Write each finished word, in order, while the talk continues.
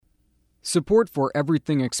Support for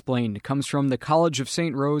Everything Explained comes from the College of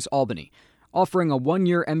St. Rose, Albany, offering a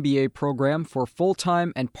one-year MBA program for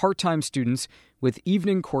full-time and part-time students with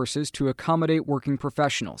evening courses to accommodate working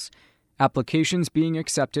professionals. Applications being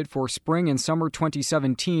accepted for spring and summer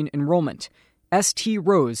 2017 enrollment.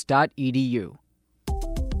 strose.edu.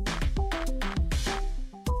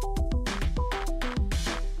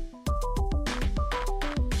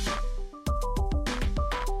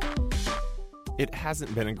 It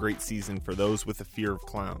hasn't been a great season for those with a fear of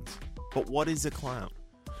clowns. But what is a clown?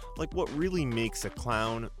 Like, what really makes a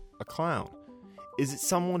clown a clown? Is it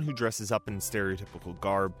someone who dresses up in stereotypical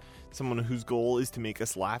garb? Someone whose goal is to make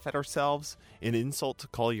us laugh at ourselves? An insult to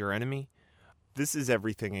call your enemy? This is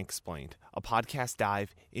Everything Explained, a podcast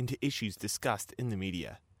dive into issues discussed in the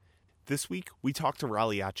media. This week, we talked to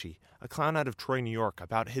Ragliacci, a clown out of Troy, New York,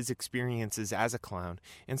 about his experiences as a clown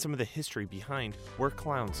and some of the history behind where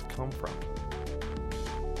clowns come from.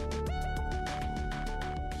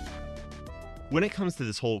 When it comes to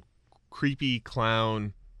this whole creepy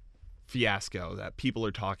clown fiasco that people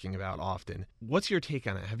are talking about often, what's your take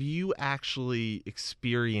on it? Have you actually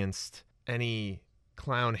experienced any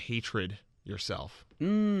clown hatred yourself?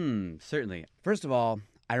 Certainly. First of all,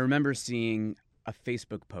 I remember seeing a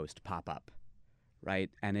Facebook post pop up, right?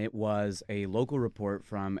 And it was a local report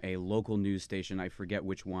from a local news station, I forget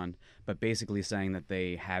which one, but basically saying that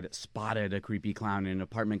they had spotted a creepy clown in an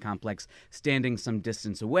apartment complex standing some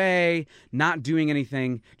distance away, not doing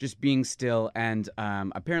anything, just being still, and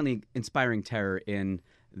apparently inspiring terror in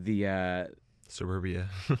the Suburbia.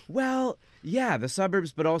 Well, yeah, the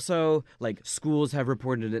suburbs, but also like schools have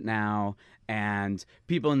reported it now, and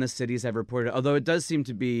people in the cities have reported it, although it does seem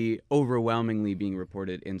to be overwhelmingly being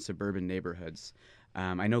reported in suburban neighborhoods.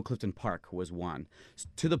 I know Clifton Park was one,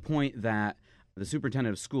 to the point that the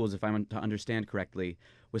superintendent of schools, if I'm to understand correctly,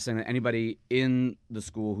 was saying that anybody in the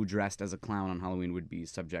school who dressed as a clown on Halloween would be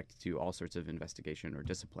subject to all sorts of investigation or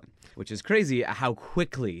discipline, which is crazy how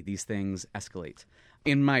quickly these things escalate.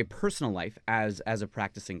 In my personal life as a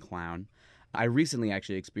practicing clown, I recently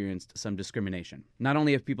actually experienced some discrimination. Not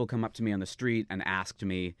only have people come up to me on the street and asked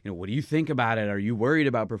me, what do you think about it? Are you worried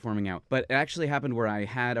about performing out? But it actually happened where I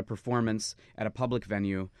had a performance at a public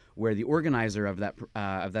venue where the organizer of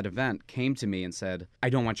that event came to me and said, I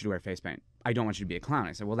don't want you to wear face paint. I don't want you to be a clown.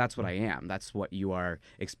 I said, well, that's what I am. That's what you are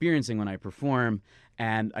experiencing when I perform.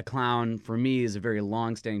 And a clown, for me, is a very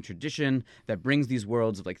long-standing tradition that brings these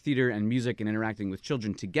worlds of like theater and music and interacting with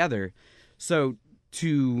children together. So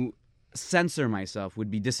to censor myself would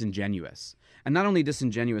be disingenuous. And not only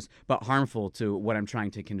disingenuous, but harmful to what I'm trying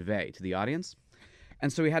to convey to the audience.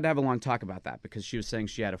 And so we had to have a long talk about that because she was saying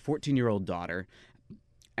she had a 14-year-old daughter,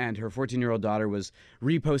 and her 14-year-old daughter was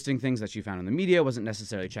reposting things that she found in the media, wasn't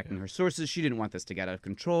necessarily checking her sources. She didn't want this to get out of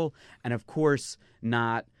control. And of course,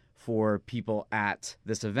 not for people at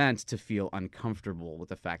this event to feel uncomfortable with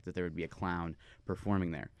the fact that there would be a clown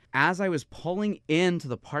performing there. As I was pulling into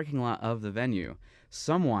the parking lot of the venue,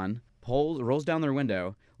 someone rolls down their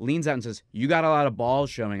window, leans out and says, you got a lot of balls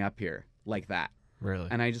showing up here, like that. Really?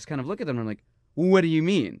 And I just kind of look at them and I'm like, what do you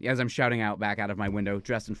mean? As I'm shouting out back out of my window,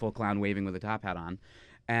 dressed in full clown, waving with a top hat on.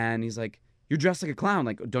 And he's like, you're dressed like a clown.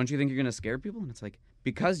 Like, don't you think you're going to scare people? And it's like,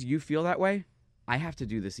 because you feel that way, I have to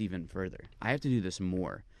do this even further. I have to do this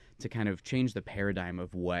more to kind of change the paradigm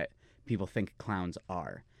of what people think clowns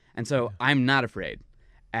are. And so I'm not afraid.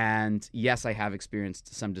 And yes, I have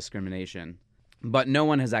experienced some discrimination, but no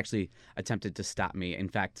one has actually attempted to stop me. In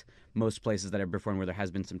fact, most places that I've performed where there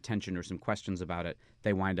has been some tension or some questions about it,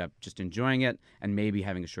 they wind up just enjoying it and maybe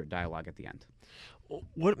having a short dialogue at the end.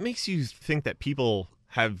 What makes you think that people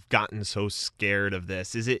have gotten so scared of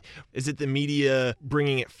this? Is it the media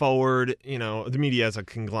bringing it forward, the media as a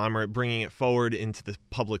conglomerate bringing it forward into the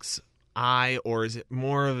public's eye, or is it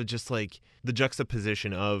more of just like the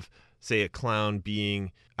juxtaposition of, say, a clown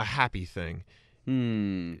being a happy thing?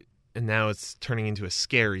 And now it's turning into a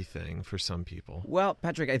scary thing for some people. Well,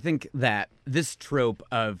 Patrick, I think that this trope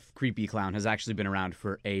of creepy clown has actually been around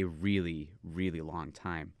for a really, really long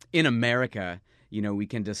time. In America, we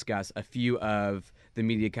can discuss a few of the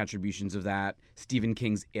media contributions of that. Stephen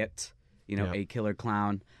King's It, a killer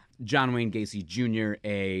clown. John Wayne Gacy Jr.,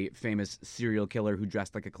 a famous serial killer who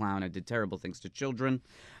dressed like a clown and did terrible things to children.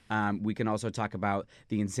 We can also talk about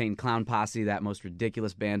the Insane Clown Posse, that most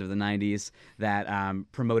ridiculous band of the 90s that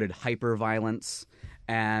promoted hyper-violence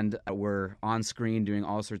and were on screen doing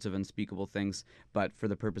all sorts of unspeakable things, but for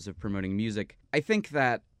the purpose of promoting music. I think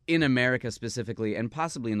that in America specifically, and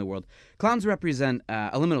possibly in the world, clowns represent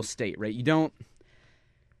a liminal state, right?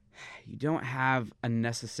 you don't have a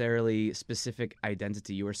necessarily specific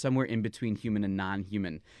identity. You are somewhere in between human and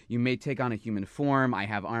non-human. You may take on a human form. I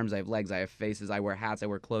have arms, I have legs, I have faces, I wear hats, I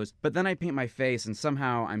wear clothes. But then I paint my face, and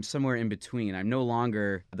somehow I'm somewhere in between. I'm no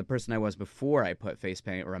longer the person I was before I put face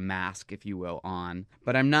paint, or a mask, if you will, on.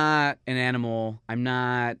 But I'm not an animal. I'm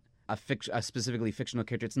not a specifically fictional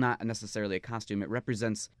character. It's not necessarily a costume. It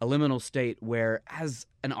represents a liminal state where, as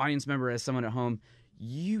an audience member, as someone at home,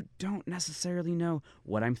 you don't necessarily know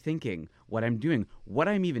what I'm thinking, what I'm doing, what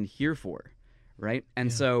I'm even here for, right?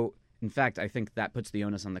 And so, in fact, I think that puts the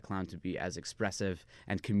onus on the clown to be as expressive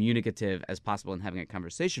and communicative as possible in having a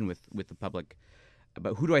conversation with the public.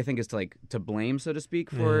 But who do I think is to blame, so to speak,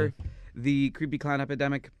 for the creepy clown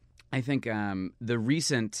epidemic? I think the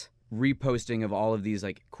recent reposting of all of these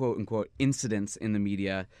quote unquote incidents in the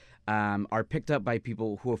media are picked up by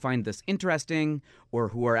people who find this interesting, or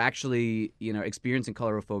who are actually, experiencing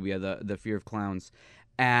colorophobia, the fear of clowns,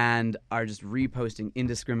 and are just reposting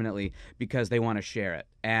indiscriminately because they want to share it.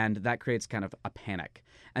 And that creates kind of a panic.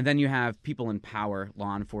 And then you have people in power,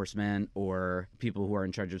 law enforcement, or people who are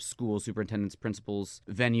in charge of schools, superintendents, principals,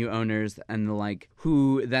 venue owners, and the like,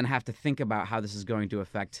 who then have to think about how this is going to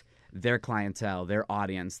affect their clientele, their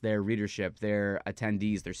audience, their readership, their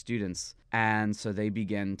attendees, their students. And so they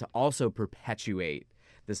begin to also perpetuate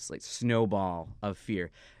this snowball of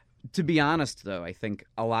fear. To be honest, though, I think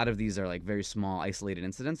a lot of these are very small, isolated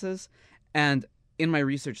incidences. And in my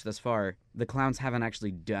research thus far, the clowns haven't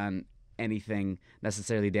actually done anything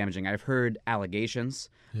necessarily damaging. I've heard allegations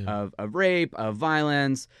of rape, of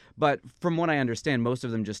violence, but from what I understand, most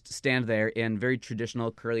of them just stand there in very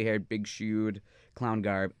traditional, curly-haired, big-shoed clown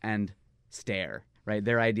garb and stare, right?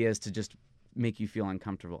 Their idea is to just make you feel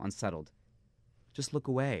uncomfortable, unsettled. Just look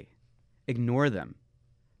away. Ignore them.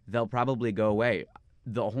 They'll probably go away.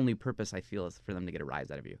 The only purpose, I feel, is for them to get a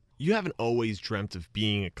rise out of you. You haven't always dreamt of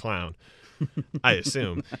being a clown, I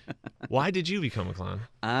assume. Why did you become a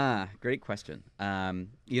clown? Great question.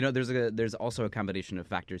 There's also a combination of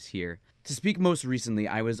factors here. To speak most recently,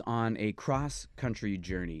 I was on a cross-country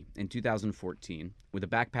journey in 2014 with a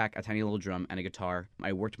backpack, a tiny little drum, and a guitar.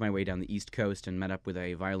 I worked my way down the East Coast and met up with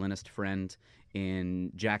a violinist friend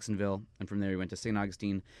in Jacksonville. And from there, we went to St.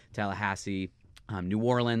 Augustine, Tallahassee, New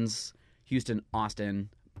Orleans, Houston, Austin,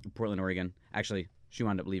 Portland, Oregon. Actually, she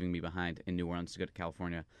wound up leaving me behind in New Orleans to go to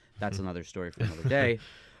California. That's another story for another day.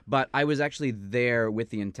 But I was actually there with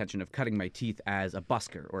the intention of cutting my teeth as a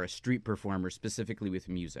busker or a street performer, specifically with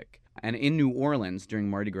music. And in New Orleans, during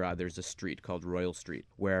Mardi Gras, there's a street called Royal Street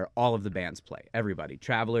where all of the bands play. Everybody.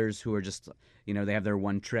 Travelers who are just, they have their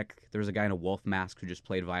one trick. There was a guy in a wolf mask who just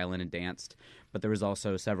played violin and danced. But there was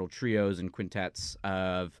also several trios and quintets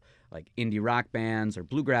of indie rock bands or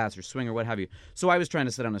bluegrass or swing or what have you. So I was trying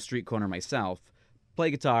to sit on a street corner myself, play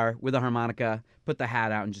guitar with a harmonica, put the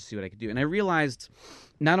hat out, and just see what I could do. And I realized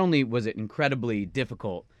not only was it incredibly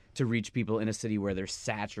difficult to reach people in a city where they're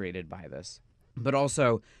saturated by this, but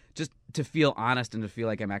also just to feel honest and to feel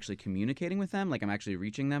like I'm actually communicating with them, like I'm actually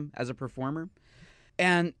reaching them as a performer.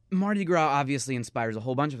 And Mardi Gras obviously inspires a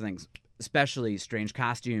whole bunch of things, especially strange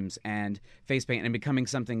costumes and face paint and becoming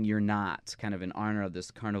something you're not, kind of in honor of this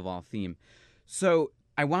carnival theme. So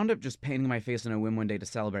I wound up just painting my face on a whim one day to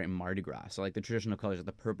celebrate Mardi Gras. So the traditional colors are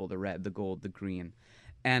the purple, the red, the gold, the green.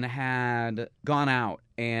 And had gone out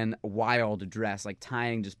in wild dress,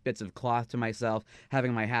 tying just bits of cloth to myself,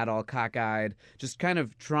 having my hat all cockeyed, just kind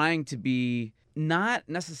of trying to be not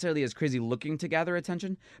necessarily as crazy looking to gather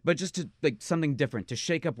attention, but just to something different, to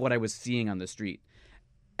shake up what I was seeing on the street.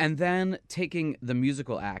 And then taking the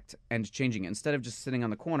musical act and changing it. Instead of just sitting on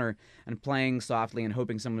the corner and playing softly and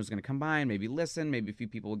hoping someone was going to come by and maybe listen, maybe a few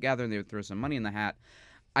people would gather and they would throw some money in the hat,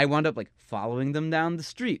 I wound up following them down the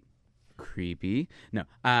street. Creepy. No,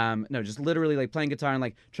 just literally playing guitar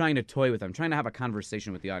and trying to toy with them, trying to have a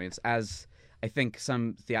conversation with the audience, as I think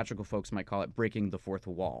some theatrical folks might call it, breaking the fourth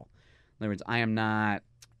wall. In other words, I am not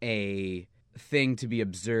a thing to be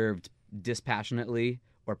observed dispassionately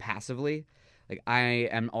or passively. I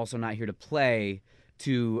am also not here to play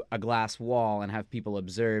to a glass wall and have people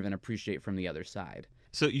observe and appreciate from the other side.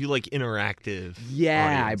 So you interactive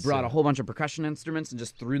Yeah, audience. I brought a whole bunch of percussion instruments and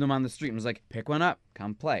just threw them on the street and was pick one up,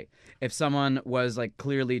 come play. If someone was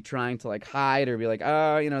clearly trying to hide or be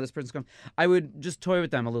this person's coming, I would just toy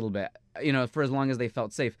with them a little bit, for as long as they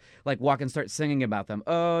felt safe. Walk and start singing about them.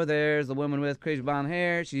 Oh, there's the woman with crazy blonde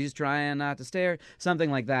hair. She's trying not to stare. Something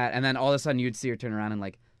like that. And then all of a sudden you'd see her turn around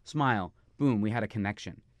and smile. Boom, we had a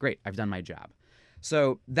connection. Great, I've done my job.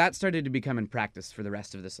 So that started to become in practice for the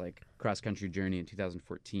rest of this cross-country journey in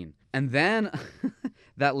 2014. And then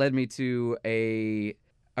that led me to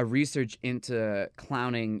a research into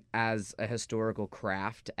clowning as a historical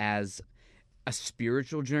craft, as a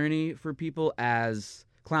spiritual journey for people, as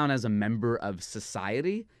clown as a member of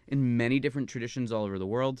society in many different traditions all over the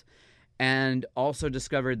world, and also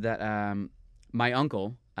discovered that my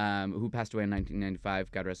uncle, who passed away in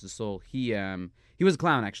 1995, God rest his soul, he was a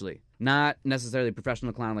clown, actually. Not necessarily a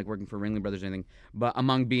professional clown like working for Ringling Brothers or anything, but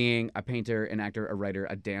among being a painter, an actor, a writer,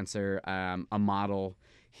 a dancer, a model,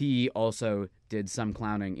 he also did some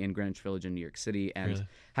clowning in Greenwich Village in New York City and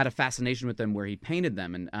had a fascination with them where he painted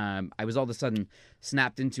them. And I was all of a sudden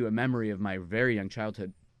snapped into a memory of my very young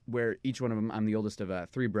childhood where each one of them, I'm the oldest of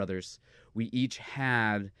three brothers, we each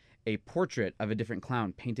had a portrait of a different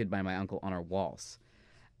clown painted by my uncle on our walls.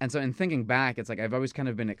 And so in thinking back, it's like I've always kind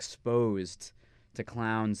of been exposed to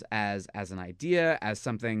clowns as an idea, as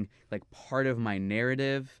something like part of my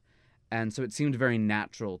narrative. And so it seemed very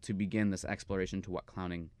natural to begin this exploration to what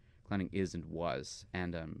clowning is and was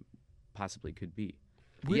and possibly could be.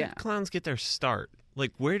 Where did clowns get their start?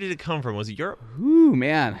 Like, where did it come from? Was it Europe? Ooh,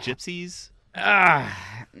 man. Gypsies?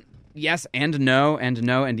 Yes and no and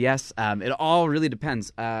no and yes. It all really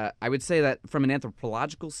depends. I would say that from an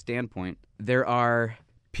anthropological standpoint, there are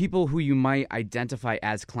people who you might identify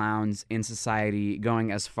as clowns in society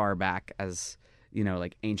going as far back as,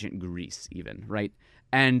 like ancient Greece even, right?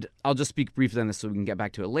 And I'll just speak briefly on this so we can get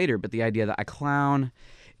back to it later, but the idea that a clown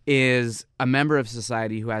is a member of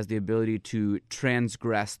society who has the ability to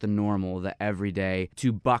transgress the normal, the everyday,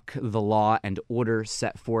 to buck the law and order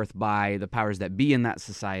set forth by the powers that be in that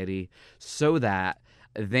society so that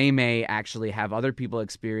they may actually have other people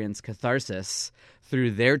experience catharsis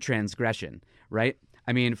through their transgression, right?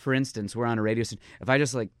 I mean, for instance, we're on a radio station. If I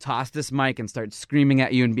just toss this mic and start screaming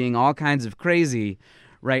at you and being all kinds of crazy,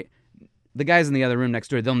 right? The guys in the other room next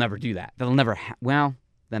door, they'll never do that. They'll never,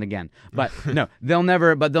 then again. But no, they'll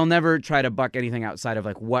never try to buck anything outside of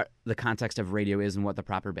what the context of radio is and what the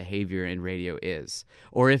proper behavior in radio is.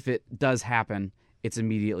 Or if it does happen, it's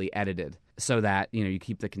immediately edited so that, you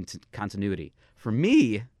keep the continuity. For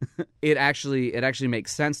me, it actually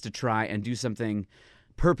makes sense to try and do something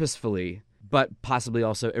purposefully, but possibly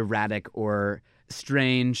also erratic or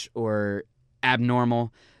strange or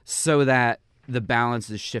abnormal so that the balance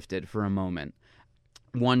is shifted for a moment.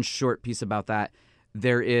 One short piece about that,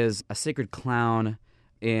 there is a sacred clown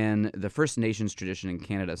in the First Nations tradition in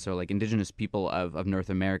Canada, so indigenous people of North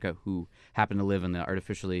America who happen to live in the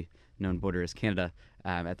artificially known border as Canada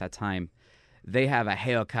at that time. They have a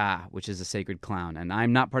Heoka, which is a sacred clown, and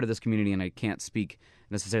I'm not part of this community and I can't speak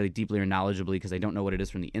necessarily deeply or knowledgeably because I don't know what it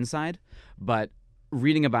is from the inside, but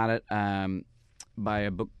reading about it by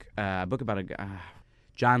a book about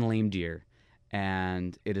John Lame Deer,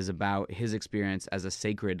 and it is about his experience as a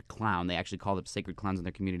sacred clown. They actually called them sacred clowns in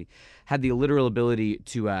their community. Had the literal ability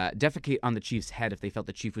to defecate on the chief's head if they felt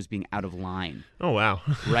the chief was being out of line. Oh, wow.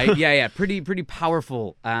 Right? Yeah. Pretty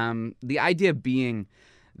powerful. The idea being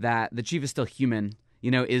that the chief is still human,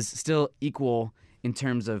 is still equal in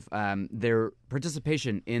terms of their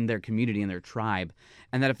participation in their community and their tribe,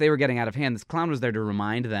 and that if they were getting out of hand, this clown was there to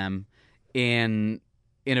remind them in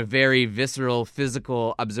a very visceral,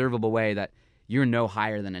 physical, observable way that you're no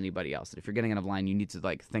higher than anybody else. If you're getting out of line, you need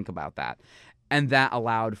to think about that. And that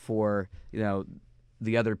allowed for,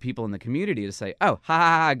 the other people in the community to say, oh,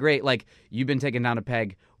 ha, great. You've been taken down a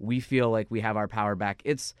peg. We feel like we have our power back.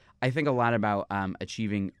 It's, I think, a lot about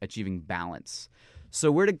achieving balance.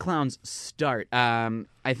 So where did clowns start?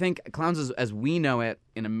 I think clowns as we know it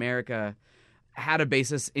in America had a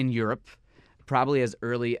basis in Europe, probably as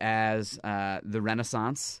early as the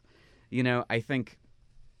Renaissance. I think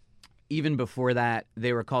even before that,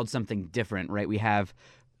 they were called something different, right? We have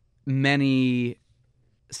many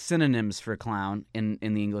synonyms for clown in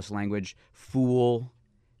the English language: fool,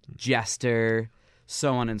 jester,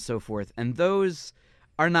 so on and so forth. And those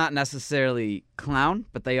are not necessarily clown,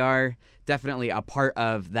 but they are definitely a part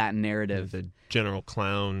of that narrative. The general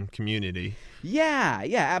clown community. Yeah,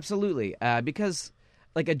 absolutely. Because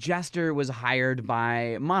a jester was hired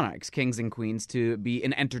by monarchs, kings and queens, to be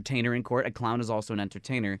an entertainer in court. A clown is also an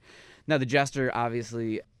entertainer. Now, the jester,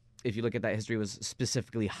 obviously, if you look at that history, was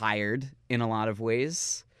specifically hired in a lot of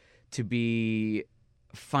ways to be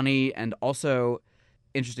funny, and also,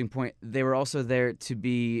 interesting point, they were also there to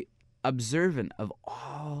be observant of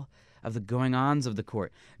all of the going-ons of the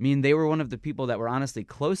court. I mean, they were one of the people that were honestly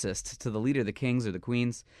closest to the leader, the kings or the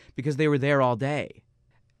queens, because they were there all day.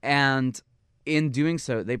 And in doing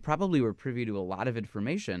so, they probably were privy to a lot of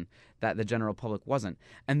information that the general public wasn't.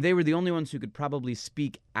 And they were the only ones who could probably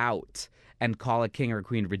speak out and call a king or a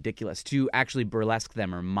queen ridiculous, to actually burlesque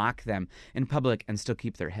them or mock them in public and still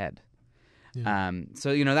keep their head. Yeah.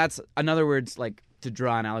 So, that's, in other words, to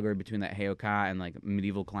draw an allegory between that Heyoka and like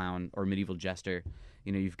medieval clown or medieval jester,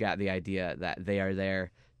 you've got the idea that they are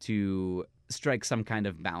there to strike some kind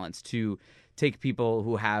of balance, to take people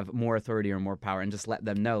who have more authority or more power and just let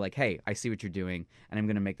them know, like, hey, I see what you're doing, and I'm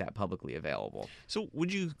going to make that publicly available. So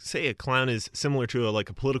would you say a clown is similar to a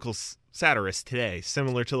political satirist today,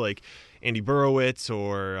 similar to like Andy Borowitz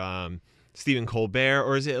or Stephen Colbert,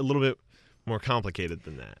 or is it a little bit more complicated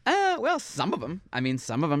than that? Well, some of them.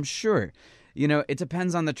 Some of them, sure. It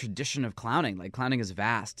depends on the tradition of clowning. Like, clowning is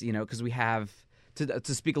vast, because we have,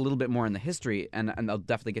 to speak a little bit more in the history, and I'll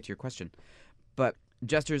definitely get to your question, but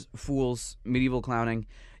jesters, fools, medieval clowning.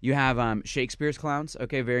 You have Shakespeare's clowns,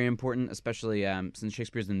 okay, very important, especially since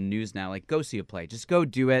Shakespeare's in the news now. Like, go see a play. Just go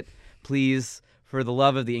do it, please, for the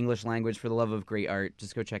love of the English language, for the love of great art.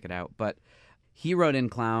 Just go check it out. But he wrote in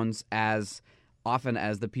clowns as often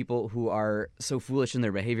as the people who are so foolish in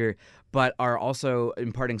their behavior, but are also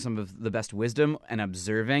imparting some of the best wisdom and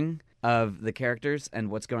observing of the characters and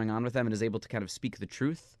what's going on with them, and is able to kind of speak the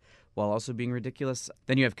truth while also being ridiculous.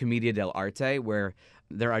 Then you have Commedia dell'arte, where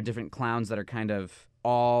there are different clowns that are kind of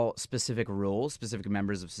all specific roles, specific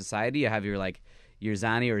members of society. You have your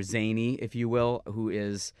Zani or Zany, if you will, who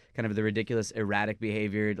is kind of the ridiculous, erratic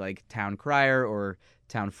behaviored, like town crier or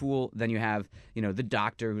town fool. Then you have, the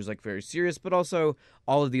doctor, who's like very serious, but also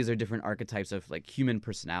all of these are different archetypes of like human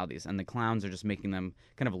personalities, and the clowns are just making them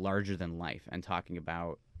kind of larger than life and talking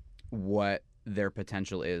about what their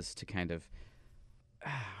potential is to kind of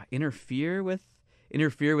interfere with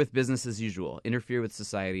business as usual, interfere with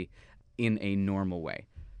society in a normal way.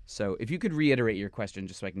 So if you could reiterate your question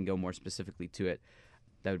just so I can go more specifically to it,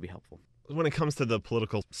 that would be helpful. When it comes to the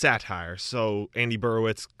political satire, so Andy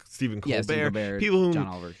Borowitz, Stephen Colbert, people who, John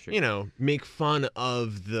Oliver, sure. Make fun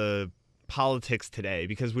of the politics today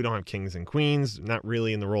because we don't have kings and queens, not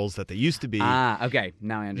really in the roles that they used to be. Okay.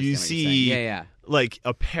 Now I understand you what see, you're saying. Yeah. like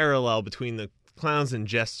a parallel between the clowns and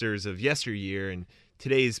jesters of yesteryear and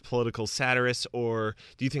today's political satirists, or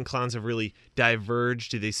do you think clowns have really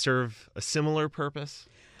diverged? Do they serve a similar purpose?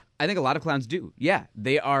 I think a lot of clowns do. Yeah,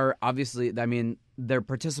 they are obviously, they're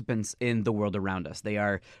participants in the world around us. They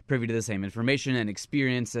are privy to the same information and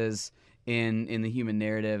experiences in the human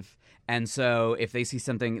narrative. And so if they see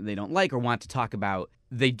something they don't like or want to talk about,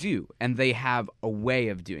 they do. And they have a way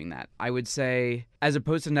of doing that. I would say, as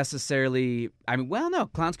opposed to necessarily,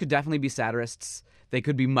 clowns could definitely be satirists. They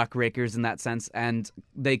could be muckrakers in that sense. And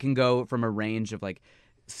they can go from a range of like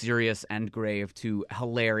serious and grave to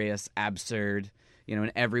hilarious, absurd,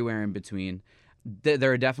 and everywhere in between.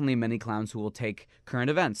 There are definitely many clowns who will take current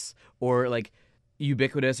events or like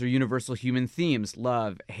ubiquitous or universal human themes,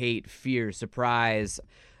 love, hate, fear, surprise,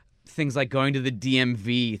 things like going to the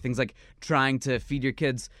DMV, things like trying to feed your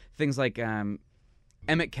kids, things like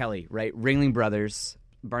Emmett Kelly, right? Ringling Brothers,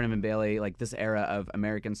 Barnum and Bailey, like this era of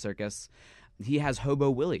American circus. He has Hobo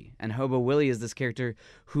Willie, and Hobo Willie is this character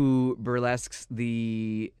who burlesques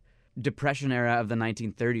the Depression era of the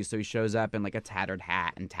 1930s. So he shows up in like a tattered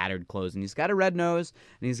hat and tattered clothes, and he's got a red nose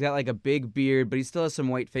and he's got like a big beard, but he still has some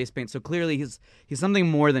white face paint. So clearly he's something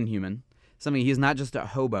more than human. He's not just a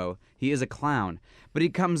hobo, he is a clown. But he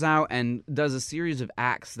comes out and does a series of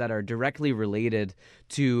acts that are directly related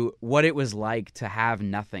to what it was like to have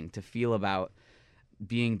nothing, to feel about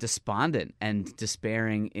being despondent and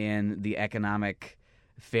despairing in the economic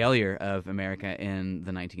failure of America in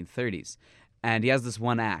the 1930s. And he has this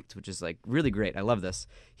one act, which is like really great. I love this.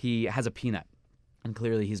 He has a peanut, and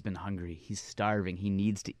clearly he's been hungry. He's starving. He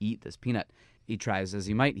needs to eat this peanut. He tries as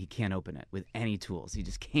he might. He can't open it with any tools. He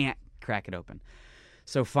just can't crack it open.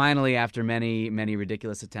 So finally, after many, many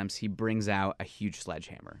ridiculous attempts, he brings out a huge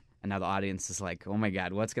sledgehammer. And now the audience is like, oh my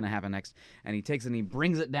God, what's going to happen next? And he takes it and he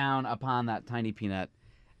brings it down upon that tiny peanut,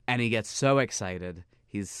 and he gets so excited.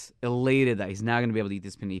 He's elated that he's now going to be able to eat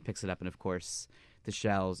this peanut. He picks it up, and of course, the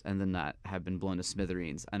shells and the nut have been blown to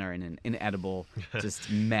smithereens and are in an inedible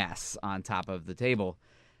just mess on top of the table.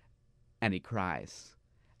 And he cries.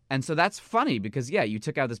 And so that's funny because, yeah, you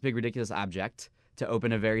took out this big ridiculous object to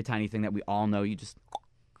open a very tiny thing that we all know. You just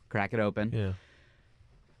crack it open. Yeah.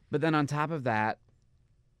 But then on top of that,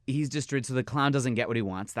 he's destroyed, so the clown doesn't get what he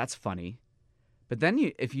wants. That's funny. But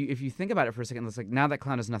then if you think about it for a second, it's like now that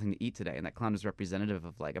clown has nothing to eat today, and that clown is representative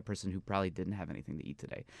of like a person who probably didn't have anything to eat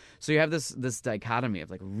today. So you have this dichotomy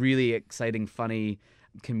of like really exciting, funny,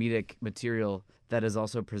 comedic material that is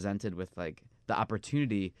also presented with like the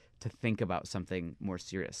opportunity to think about something more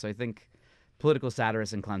serious. So I think political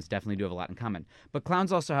satirists and clowns definitely do have a lot in common. But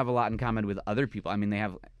clowns also have a lot in common with other people. I mean, they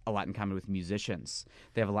have a lot in common with musicians.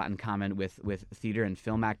 They have a lot in common with theater and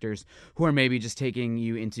film actors who are maybe just taking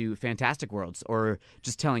you into fantastic worlds or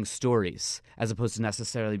just telling stories as opposed to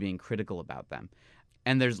necessarily being critical about them.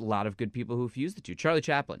 And there's a lot of good people who fuse the two. Charlie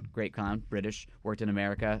Chaplin, great clown, British, worked in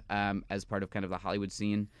America as part of kind of the Hollywood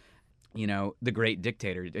scene. You know, The Great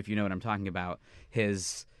Dictator, if you know what I'm talking about,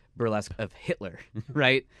 his burlesque of Hitler,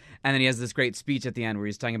 right? And then he has this great speech at the end where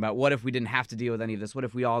he's talking about what if we didn't have to deal with any of this? What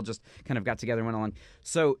if we all just kind of got together and went along?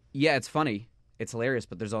 So, yeah, it's funny. It's hilarious,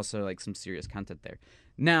 but there's also like some serious content there.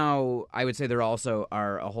 Now, I would say there also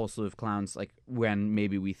are a whole slew of clowns. Like when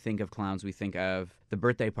maybe we think of clowns, we think of the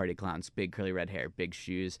birthday party clowns, big curly red hair, big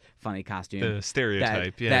shoes, funny costume. The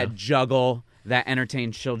stereotype, that juggle, that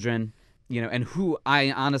entertain children. You know, and who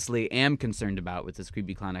I honestly am concerned about with this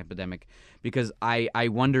creepy clown epidemic, because I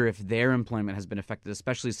wonder if their employment has been affected,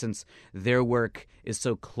 especially since their work is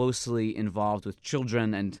so closely involved with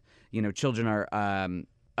children, and you know, children are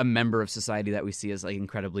a member of society that we see as like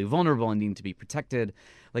incredibly vulnerable and need to be protected.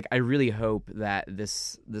 Like, I really hope that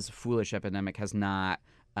this foolish epidemic has not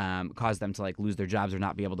caused them to like lose their jobs or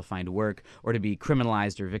not be able to find work or to be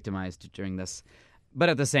criminalized or victimized during this. But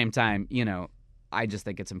at the same time, you know, I just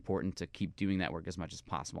think it's important to keep doing that work as much as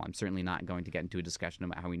possible. I'm certainly not going to get into a discussion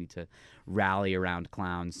about how we need to rally around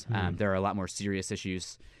clowns. There are a lot more serious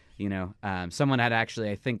issues. You know, someone had actually,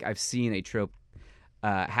 I think I've seen a trope,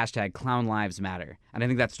 hashtag Clown Lives Matter. And I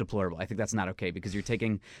think that's deplorable. I think that's not okay, because you're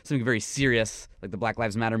taking something very serious, like the Black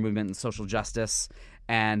Lives Matter movement and social justice,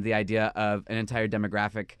 and the idea of an entire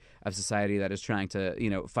demographic of society that is trying to, you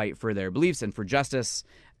know, fight for their beliefs and for justice.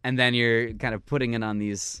 And then you're kind of putting it on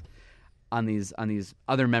these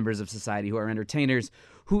other members of society who are entertainers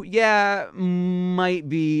who, might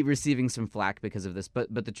be receiving some flack because of this, but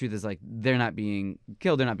the truth is, like, they're not being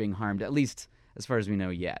killed, they're not being harmed, at least as far as we know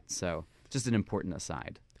yet. So just an important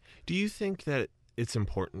aside. Do you think that it's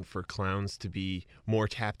important for clowns to be more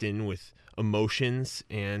tapped in with emotions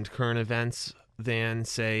and current events than,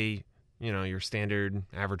 say, you know, your standard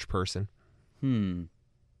average person?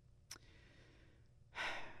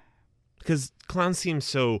 Because clowns seem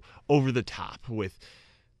so over the top with,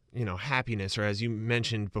 you know, happiness, or as you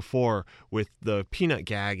mentioned before, with the peanut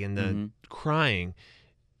gag and the crying,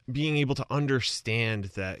 being able to understand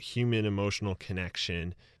that human emotional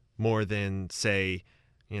connection more than, say,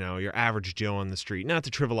 you know, your average Joe on the street. Not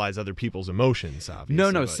to trivialize other people's emotions, obviously.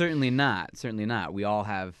 No, but... certainly not. Certainly not. We all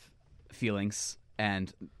have feelings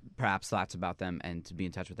and perhaps thoughts about them, and to be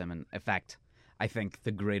in touch with them and affect, I think,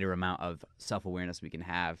 the greater amount of self-awareness we can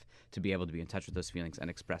have to be able to be in touch with those feelings and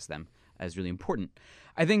express them is really important.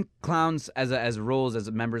 I think clowns, as roles,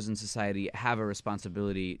 as members in society, have a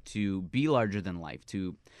responsibility to be larger than life,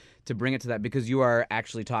 to bring it to that, because you are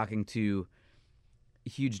actually talking to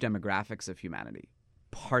huge demographics of humanity,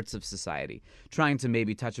 parts of society, trying to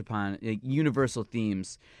maybe touch upon universal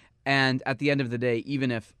themes. And at the end of the day,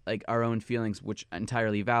 even if like our own feelings, which are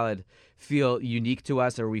entirely valid, feel unique to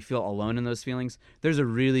us, or we feel alone in those feelings, there's a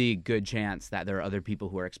really good chance that there are other people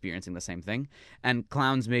who are experiencing the same thing. And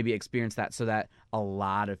clowns maybe experience that so that a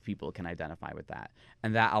lot of people can identify with that.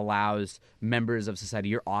 And that allows members of society,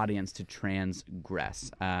 your audience, to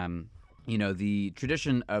transgress. You know, the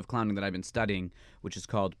tradition of clowning that I've been studying, which is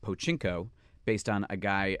called Pochinko, based on a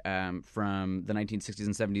guy from the 1960s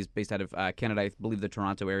and 70s, based out of Canada, I believe the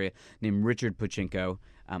Toronto area, named Richard Pochinko.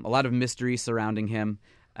 A lot of mystery surrounding him.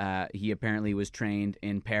 He apparently was trained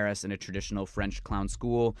in Paris in a traditional French clown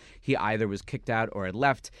school. He either was kicked out or had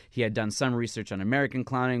left. He had done some research on American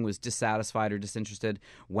clowning, was dissatisfied or disinterested,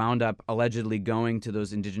 wound up allegedly going to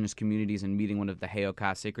those indigenous communities and meeting one of the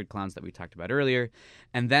Heyoka sacred clowns that we talked about earlier,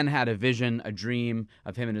 and then had a vision, a dream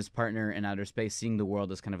of him and his partner in outer space, seeing the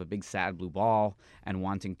world as kind of a big sad blue ball and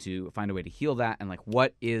wanting to find a way to heal that. And like,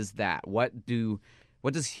 what is that? What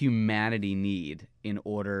does humanity need in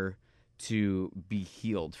order to be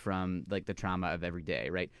healed from like the trauma of every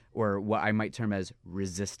day, right? Or what I might term as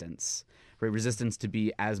resistance, right? Resistance to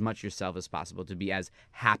be as much yourself as possible, to be as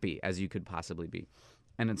happy as you could possibly be.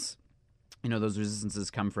 And it's, you know, those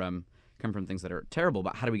resistances come from things that are terrible,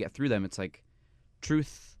 but how do we get through them? It's like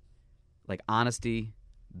truth, like honesty,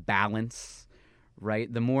 balance,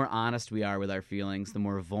 right? The more honest we are with our feelings, the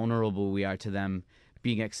more vulnerable we are to them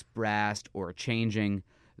being expressed or changing,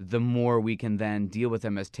 the more we can then deal with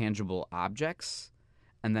them as tangible objects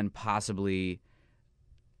and then possibly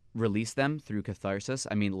release them through catharsis.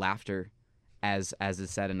 I mean, laughter, as is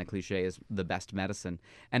said in a cliche, is the best medicine.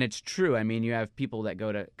 And it's true. I mean, you have people that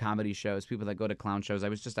go to comedy shows, people that go to clown shows. I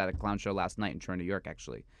was just at a clown show last night in Troy, New York,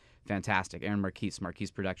 actually. Fantastic. Aaron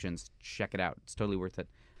Marquise Productions. Check it out. It's totally worth it.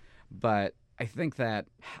 But I think that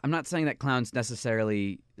I'm not saying that clowns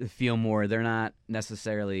necessarily feel more. They're not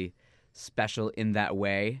necessarily special in that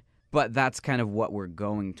way, but that's kind of what we're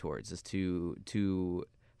going towards, is to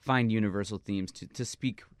find universal themes, to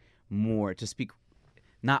speak more, to speak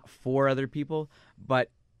not for other people,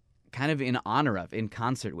 but kind of in honor of, in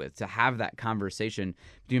concert with, to have that conversation.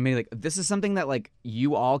 Do you mean like this is something that like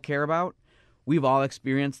you all care about? We've all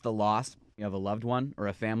experienced the loss of a loved one or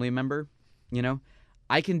a family member, you know?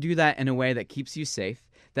 I can do that in a way that keeps you safe,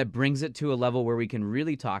 that brings it to a level where we can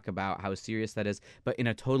really talk about how serious that is, but in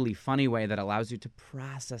a totally funny way that allows you to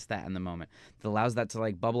process that in the moment, that allows that to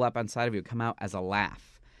like bubble up inside of you, come out as a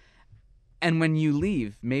laugh. And when you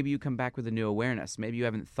leave, maybe you come back with a new awareness. Maybe you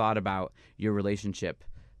haven't thought about your relationship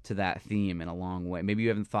to that theme in a long way. Maybe you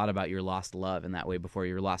haven't thought about your lost love in that way before,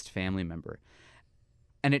 your lost family member.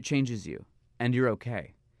 And it changes you, and you're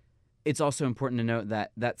okay. It's also important to note that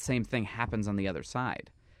that same thing happens on the other side.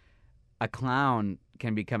 A clown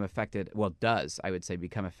can become affected, well, does, I would say,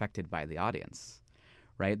 become affected by the audience,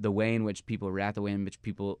 right? The way in which people react, the way in which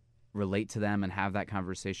people relate to them and have that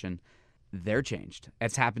conversation, they're changed.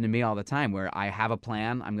 It's happened to me all the time where I have a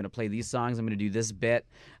plan. I'm going to play these songs. I'm going to do this bit.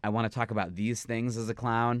 I want to talk about these things as a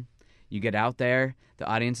clown. You get out there, the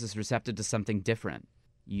audience is receptive to something different.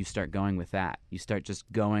 You start going with that. You start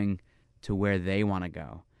just going to where they want to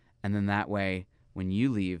go. And then that way, when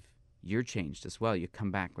you leave, you're changed as well. You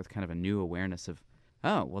come back with kind of a new awareness of,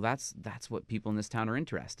 oh, well, that's what people in this town are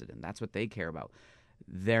interested in. That's what they care about.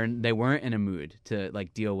 They weren't in a mood to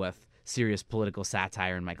like deal with serious political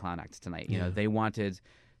satire in my clown act tonight. You know, they wanted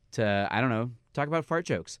to, I don't know, talk about fart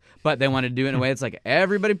jokes, but they wanted to do it in a way that's like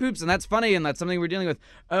everybody poops and that's funny and that's something we're dealing with.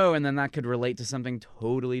 Oh, and then that could relate to something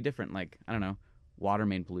totally different, like, I don't know, water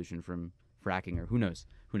main pollution from fracking, or who knows.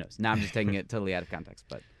 Now I'm just taking it totally out of context,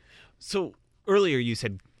 but. So earlier you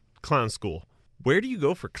said clown school. Where do you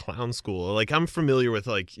go for clown school? Like, I'm familiar with,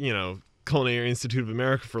 like, you know, Culinary Institute of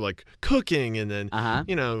America for like cooking, and then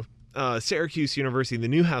you know, Syracuse University, the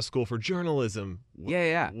Newhouse School for journalism.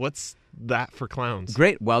 Yeah. What's that for clowns?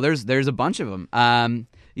 Great. Well, there's a bunch of them.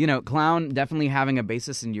 You know, clown definitely having a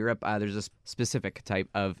basis in Europe. There's a specific type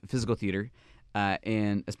of physical theater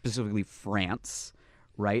in specifically France,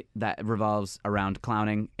 right, that revolves around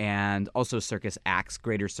clowning, and also circus acts,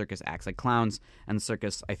 greater circus acts. Like clowns and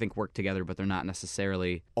circus, I think, work together, but they're not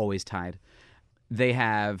necessarily always tied. They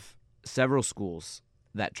have several schools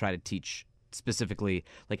that try to teach specifically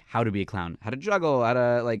like how to be a clown, how to juggle, how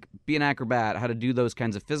to like be an acrobat, how to do those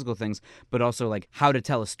kinds of physical things, but also like how to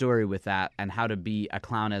tell a story with that, and how to be a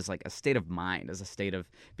clown as like a state of mind, as a state of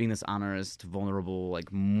being this honest, vulnerable,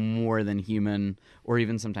 like more than human, or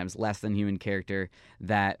even sometimes less than human character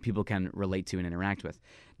that people can relate to and interact with.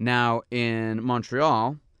 Now in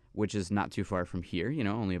Montreal, which is not too far from here, you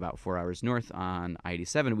know, only about 4 hours north on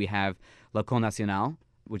I-87, we have L'École Nationale,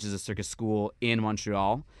 which is a circus school in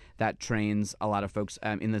Montreal that trains a lot of folks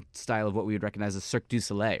in the style of what we would recognize as Cirque du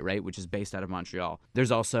Soleil, right, which is based out of Montreal.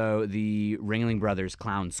 There's also the Ringling Brothers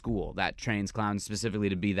Clown School that trains clowns specifically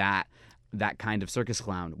to be that kind of circus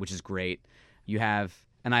clown, which is great. You have,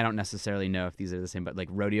 and I don't necessarily know if these are the same, but like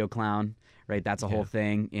rodeo clown, right? That's a whole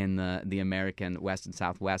thing in the American West and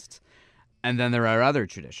Southwest. And then there are other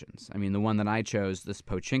traditions. I mean, the one that I chose, this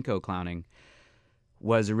Pochinko clowning,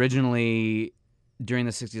 was originally during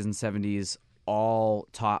the 60s and 70s, all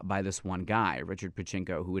taught by this one guy, Richard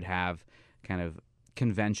Pochinko, who would have kind of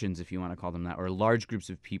conventions, if you want to call them that, or large groups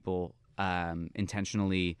of people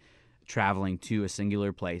intentionally traveling to a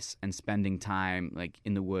singular place and spending time like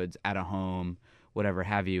in the woods, at a home, whatever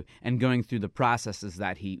have you, and going through the processes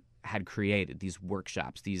that he had created, these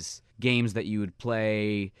workshops, these games that you would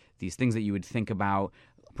play, these things that you would think about,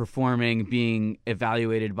 performing, being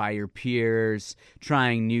evaluated by your peers,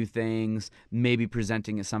 trying new things, maybe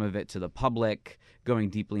presenting some of it to the public, going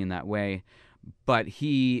deeply in that way. But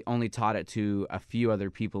he only taught it to a few other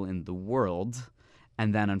people in the world,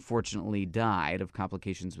 and then unfortunately died of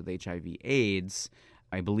complications with HIV/AIDS,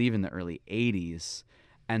 I believe in the early 80s.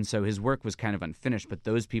 And so his work was kind of unfinished, but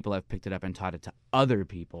those people have picked it up and taught it to other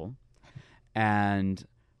people. And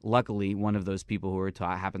luckily, one of those people who were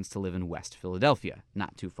taught happens to live in West Philadelphia,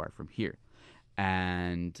 not too far from here.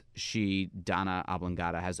 And she, Donna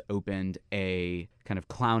Oblongata, has opened a kind of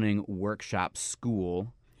clowning workshop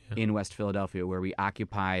school in West Philadelphia, where we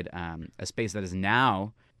occupied a space that is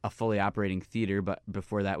now a fully operating theater, but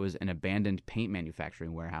before that was an abandoned paint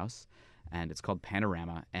manufacturing warehouse. And it's called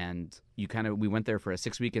Panorama. And we went there for a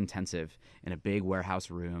 6-week intensive in a big warehouse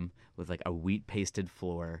room with like a wheat pasted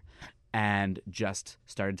floor, and just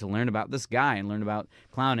started to learn about this guy and learn about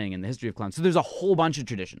clowning and the history of clowns. So there's a whole bunch of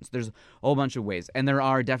traditions. There's a whole bunch of ways. And there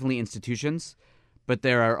are definitely institutions, but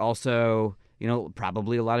there are also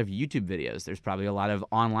probably a lot of YouTube videos. There's probably a lot of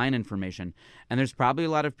online information. And there's probably a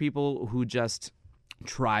lot of people who just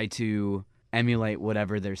try to emulate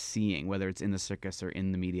whatever they're seeing, whether it's in the circus or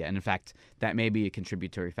in the media. And in fact, that may be a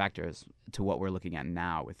contributory factor to what we're looking at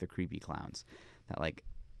now with the creepy clowns. That like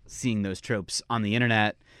seeing those tropes on the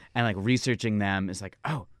internet and like researching them is like,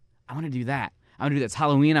 oh, I want to do that. I want to do that. It's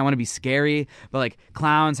Halloween. I want to be scary. But like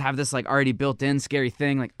clowns have this like already built in scary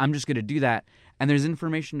thing. Like I'm just going to do that. And there's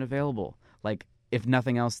information available. Like if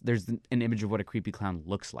nothing else, there's an image of what a creepy clown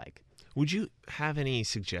looks like. Would you have any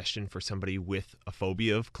suggestion for somebody with a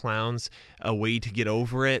phobia of clowns, a way to get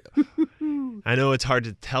over it? I know it's hard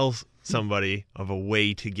to tell somebody of a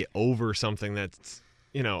way to get over something that's,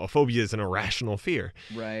 a phobia is an irrational fear.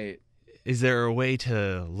 Right. Is there a way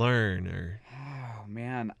to learn or? Oh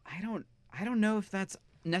man, I don't know if that's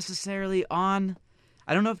necessarily on.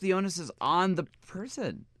 I don't know if the onus is on the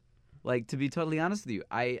person. Like, to be totally honest with you,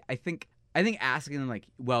 I think asking them, like,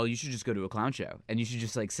 well, you should just go to a clown show and you should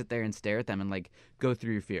just, like, sit there and stare at them and, like, go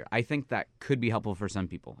through your fear. I think that could be helpful for some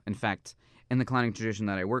people. In fact, in the clowning tradition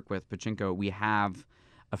that I work with, Pachinko, we have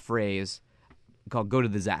a phrase called go to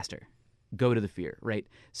the disaster, go to the fear, right?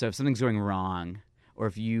 So if something's going wrong or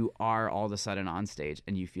if you are all of a sudden on stage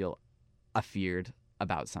and you feel afeared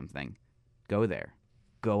about something, go there.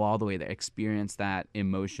 Go all the way there. Experience that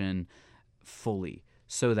emotion fully.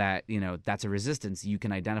 So that, that's a resistance. You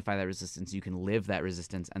can identify that resistance. You can live that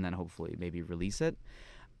resistance and then hopefully maybe release it.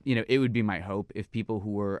 It would be my hope if people who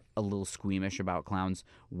were a little squeamish about clowns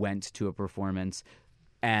went to a performance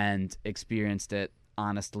and experienced it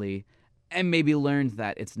honestly and maybe learned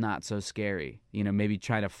that it's not so scary. Maybe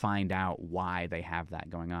try to find out why they have that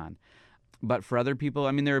going on. But for other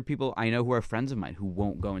people, there are people I know who are friends of mine who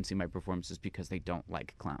won't go and see my performances because they don't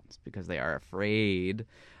like clowns, because they are afraid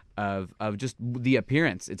of just the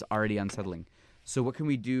appearance. It's already unsettling. So what can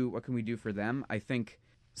we do? What can we do for them? I think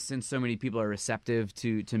since so many people are receptive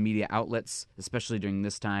to media outlets, especially during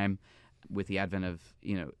this time with the advent of,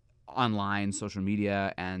 online social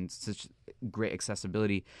media and such great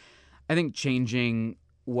accessibility, I think changing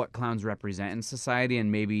what clowns represent in society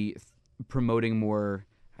and maybe promoting more,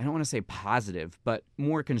 I don't want to say positive, but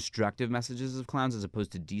more constructive messages of clowns as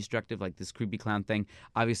opposed to destructive, like this creepy clown thing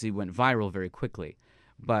obviously went viral very quickly.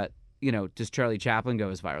 But, does Charlie Chaplin go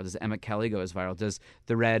as viral? Does Emmett Kelly go as viral? Does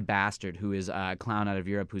the Red Bastard, who is a clown out of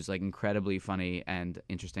Europe who's like incredibly funny and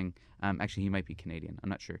interesting, actually he might be Canadian, I'm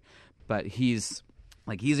not sure, but he's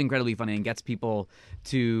incredibly funny and gets people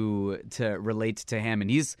to relate to him,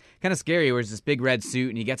 and he's kind of scary. He wears this big red suit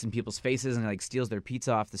and he gets in people's faces and like steals their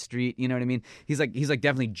pizza off the street. You know what I mean? He's like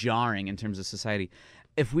definitely jarring in terms of society.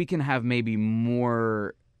 If we can have maybe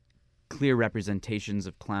more clear representations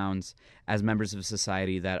of clowns as members of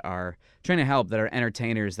society that are trying to help, that are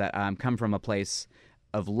entertainers, that come from a place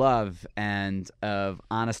of love and of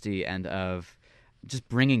honesty and of just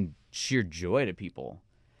bringing sheer joy to people,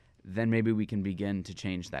 then maybe we can begin to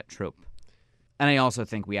change that trope. And I also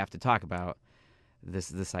think we have to talk about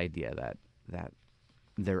this idea that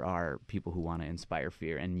there are people who want to inspire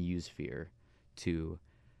fear and use fear to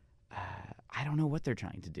I don't know what they're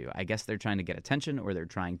trying to do. I guess they're trying to get attention, or they're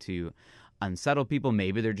trying to unsettle people.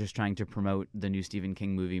 Maybe they're just trying to promote the new Stephen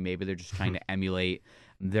King movie. Maybe they're just trying to emulate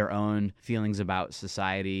their own feelings about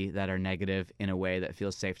society that are negative in a way that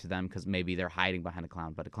feels safe to them, because maybe they're hiding behind a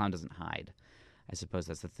clown, but a clown doesn't hide. I suppose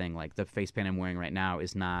that's the thing. Like the face paint I'm wearing right now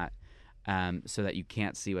is not so that you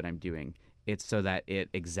can't see what I'm doing. It's so that it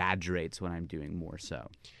exaggerates what I'm doing more so,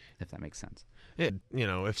 if that makes sense.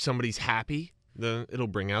 If somebody's happy, it'll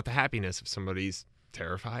bring out the happiness. If somebody's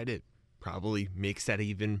terrified, it probably makes that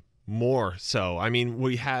even more so.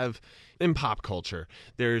 We have in pop culture,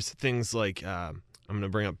 there's things like I'm going to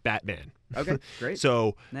bring up Batman. Okay, great.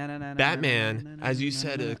 So Batman, as you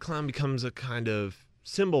said, a clown becomes a kind of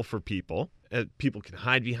symbol for people. People can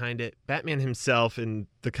hide behind it. Batman himself in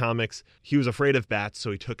the comics, he was afraid of bats,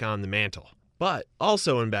 so he took on the mantle. But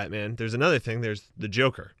also in Batman, there's another thing. There's the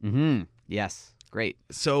Joker. Mm-hmm. Yes. Great.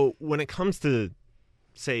 So when it comes to,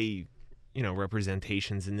 say,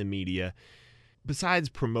 representations in the media, besides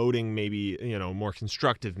promoting maybe, a more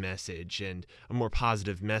constructive message and a more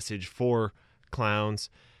positive message for clowns,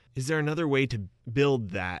 is there another way to build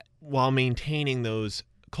that while maintaining those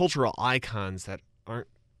cultural icons that aren't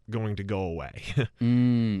going to go away?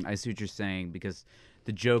 I see what you're saying, because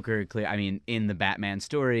the Joker, in the Batman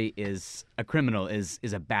story, is a criminal, is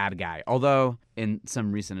a bad guy. Although, in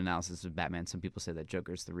some recent analysis of Batman, some people say that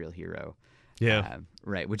Joker's the real hero. Yeah.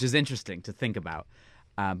 Right, which is interesting to think about.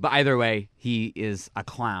 But either way, he is a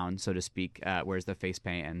clown, so to speak, wears the face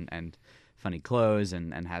paint and funny clothes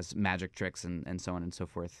and has magic tricks and so on and so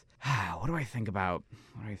forth. What do I think about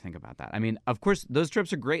that? I mean, of course, those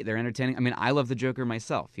tropes are great. They're entertaining. I mean, I love the Joker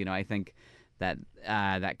myself. I think that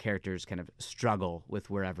that characters kind of struggle with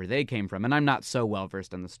wherever they came from. And I'm not so well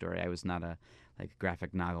versed on the story. I was not a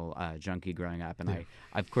graphic novel junkie growing up, and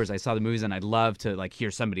I saw the movies, and I'd love to hear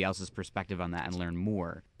somebody else's perspective on that and learn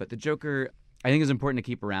more. But the Joker, I think, is important to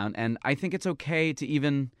keep around, and I think it's okay to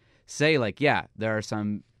even say there are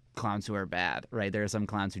some clowns who are bad, right? There are some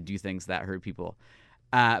clowns who do things that hurt people,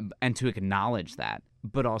 and to acknowledge that,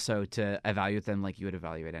 but also to evaluate them like you would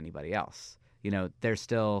evaluate anybody else. They're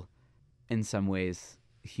still, in some ways,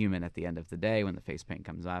 human at the end of the day when the face paint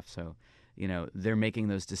comes off. So, they're making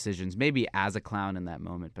those decisions maybe as a clown in that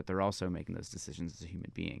moment, but they're also making those decisions as a human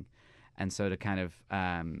being. And so to kind of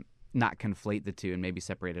not conflate the two and maybe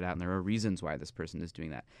separate it out, and there are reasons why this person is doing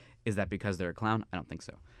that. Is that because they're a clown? I don't think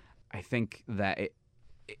so. I think that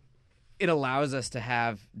it allows us to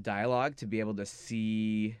have dialogue, to be able to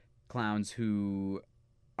see clowns who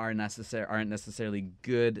aren't necessarily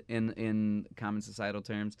good in common societal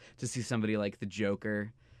terms, to see somebody like the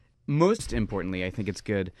Joker. Most importantly, I think it's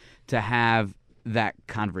good to have that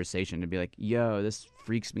conversation, to be like, yo, this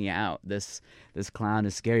freaks me out. This clown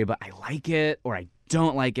is scary, but I like it or I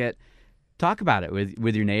don't like it. Talk about it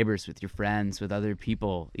with your neighbors, with your friends, with other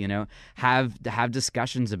people, have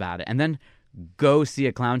discussions about it, and then go see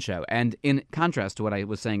a clown show. And in contrast to what I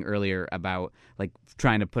was saying earlier about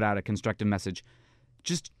trying to put out a constructive message,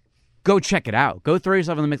 just go check it out. Go throw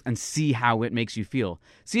yourself in the mix and see how it makes you feel.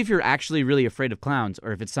 See if you're actually really afraid of clowns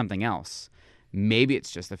or if it's something else. Maybe it's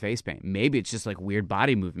just the face paint. Maybe it's just weird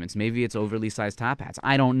body movements. Maybe it's overly sized top hats.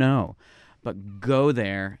 I don't know. But go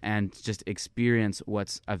there and just experience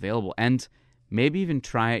what's available and maybe even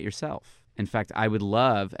try it yourself. In fact, I would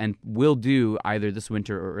love, and will do either this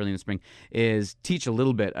winter or early in the spring, is teach a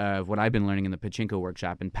little bit of what I've been learning in the Pachinko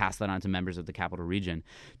workshop and pass that on to members of the Capital Region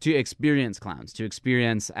to experience clowns, to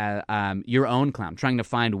experience your own clown, trying to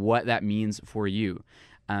find what that means for you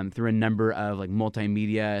through a number of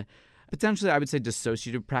multimedia, potentially I would say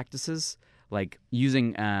dissociative practices, like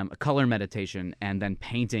using a color meditation and then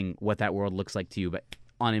painting what that world looks like to you, but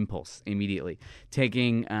on impulse immediately,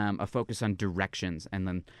 taking a focus on directions and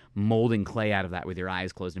then molding clay out of that with your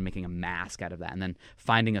eyes closed and making a mask out of that, and then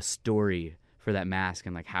finding a story for that mask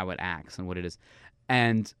and how it acts and what it is.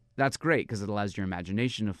 And that's great because it allows your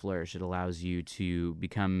imagination to flourish. It allows you to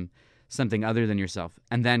become something other than yourself,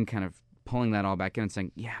 and then kind of pulling that all back in and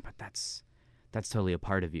saying, yeah, but that's totally a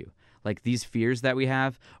part of you. These fears that we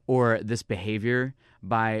have, or this behavior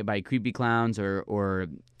by creepy clowns or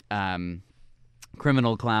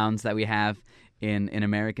criminal clowns that we have in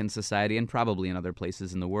American society and probably in other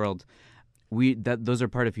places in the world, those are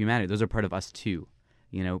part of humanity. Those are part of us too.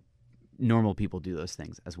 Normal people do those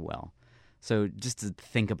things as well. So just to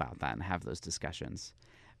think about that and have those discussions.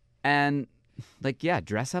 And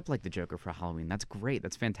dress up like the Joker for Halloween. That's great.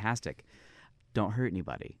 That's fantastic. Don't hurt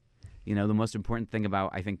anybody. The most important thing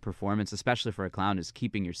about, I think, performance, especially for a clown, is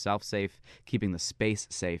keeping yourself safe, keeping the space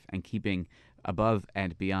safe, and keeping, above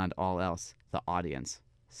and beyond all else, the audience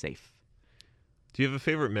safe. Do you have a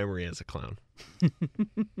favorite memory as a clown?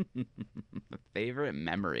 Favorite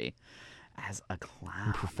memory as a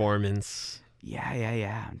clown? Performance.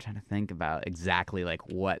 Yeah. I'm trying to think about exactly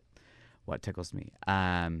what tickles me.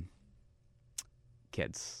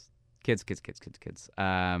 Kids.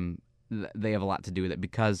 They have a lot to do with it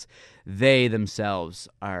because they themselves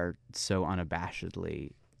are so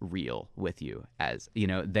unabashedly real with you. As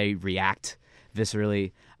they react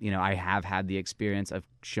viscerally. I have had the experience of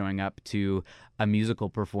showing up to a musical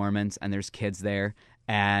performance and there's kids there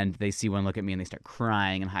and they see one look at me and they start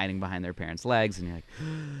crying and hiding behind their parents' legs, and you're like,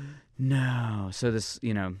 no. So this,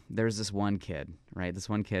 there's this one kid, right? This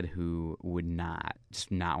one kid who would not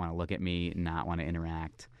want to look at me, not want to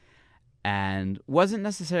interact, and wasn't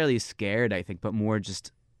necessarily scared, I think, but more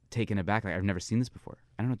just taken aback. I've never seen this before.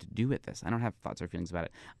 I don't know what to do with this. I don't have thoughts or feelings about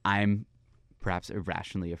it. I'm perhaps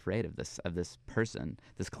irrationally afraid of this person,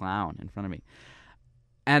 this clown in front of me.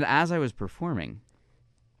 And as I was performing,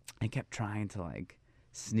 I kept trying to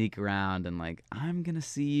sneak around and I'm gonna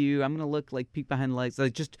see you, I'm gonna look peek behind the legs,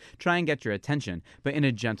 just try and get your attention, but in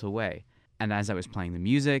a gentle way. And as I was playing the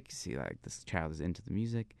music, you see this child is into the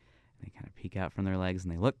music, and they kind of peek out from their legs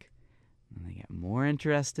and they look, and they get more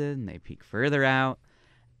interested and they peek further out,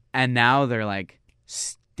 and now they're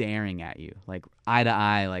staring at you eye to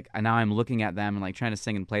eye, and now I'm looking at them and trying to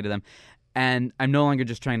sing and play to them, and I'm no longer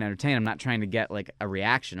just trying to entertain. I'm not trying to get a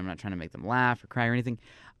reaction. I'm not trying to make them laugh or cry or anything.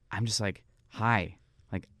 I'm just hi,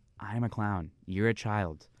 I'm a clown, you're a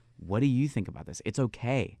child, what do you think about this? It's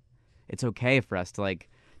okay for us to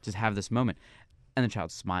just have this moment. And the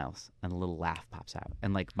child smiles, and a little laugh pops out.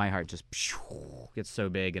 And, like, my heart just gets so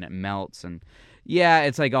big, and it melts. And, yeah,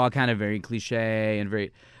 it's, like, all kind of very cliche and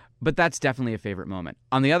very... But that's definitely a favorite moment.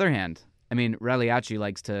 On the other hand, I mean, Ragliacci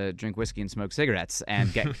likes to drink whiskey and smoke cigarettes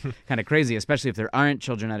and get kind of crazy, especially if there aren't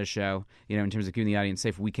children at a show, you know, in terms of keeping the audience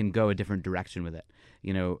safe. We can go a different direction with it.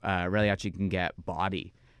 You know, Ragliacci can get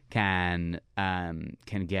bawdy, can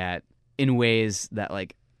get in ways that,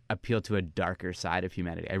 like, appeal to a darker side of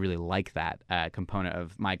humanity. I really like that component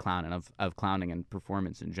of my clown and of clowning and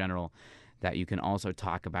performance in general, that you can also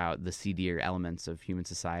talk about the seedier elements of human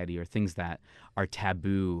society or things that are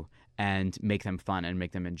taboo and make them fun and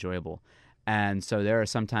make them enjoyable. And so there are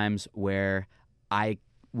some times where I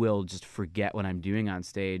will just forget what I'm doing on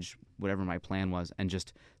stage, whatever my plan was, and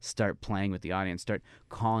just start playing with the audience, start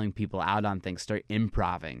calling people out on things, start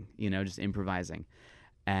improving, you know, just improvising.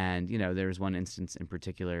 And, you know, there was one instance in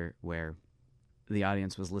particular where the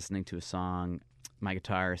audience was listening to a song. My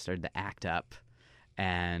guitar started to act up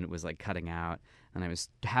and was, like, cutting out. And I was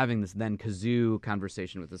having this then kazoo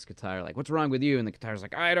conversation with this guitar, like, what's wrong with you? And the guitar's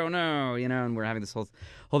like, I don't know, you know, and we're having this whole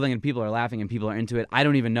thing, and people are laughing and people are into it. I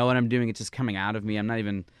don't even know what I'm doing. It's just coming out of me. I'm not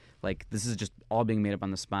even, like, this is just all being made up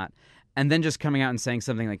on the spot. And then just coming out and saying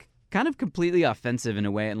something, like, kind of completely offensive in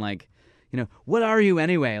a way, and, like, you know, what are you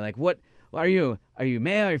anyway? Like, what are you? Are you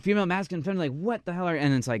male? Are you female, masculine, feminine? Like, what the hell are you?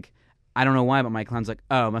 And it's like, I don't know why, but my clown's like,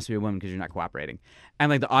 oh, it must be a woman because you're not cooperating. And,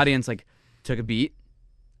 like, the audience, like, took a beat,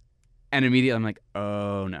 and immediately I'm like,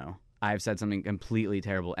 oh, no. I've said something completely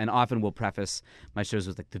terrible. And often will preface my shows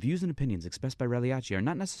with, like, the views and opinions expressed by Ragliacci are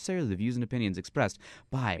not necessarily the views and opinions expressed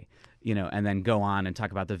by, you know, and then go on and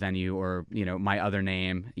talk about the venue or, you know, my other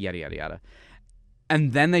name, yada, yada, yada.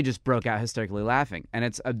 And then they just broke out hysterically laughing. And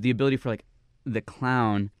it's the ability for, like, the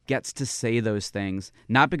clown gets to say those things,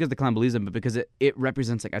 not because the clown believes them, but because it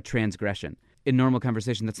represents, like, a transgression. In normal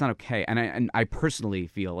conversation, that's not okay. And I personally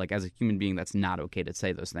feel like, as a human being, that's not okay to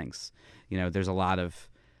say those things. You know, there's a lot of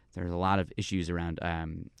issues around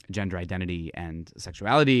gender identity and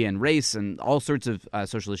sexuality and race and all sorts of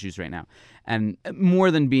social issues right now. And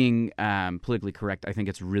more than being politically correct, I think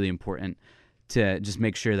it's really important to just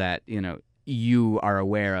make sure that, you know, you are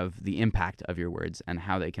aware of the impact of your words and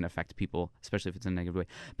how they can affect people, especially if it's in a negative way.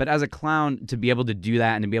 But as a clown, to be able to do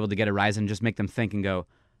that and to be able to get a rise and just make them think and go,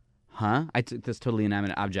 huh? I took this totally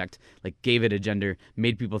inanimate object, like, gave it a gender,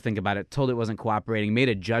 made people think about it, told it wasn't cooperating, made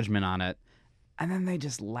a judgment on it, and then they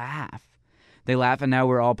just laugh. They laugh, and now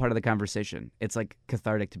we're all part of the conversation. It's, like,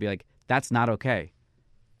 cathartic to be like, that's not okay.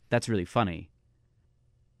 That's really funny.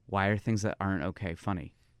 Why are things that aren't okay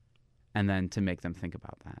funny? And then to make them think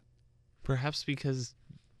about that. Perhaps because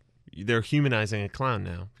they're humanizing a clown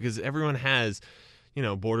now. Because everyone has, you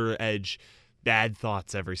know, border edge bad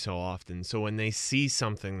thoughts every so often. So when they see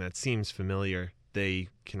something that seems familiar, they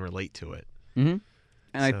can relate to it. Mm-hmm.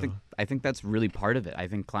 And I think that's really part of it. I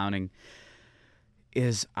think clowning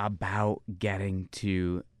is about getting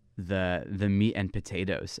to the meat and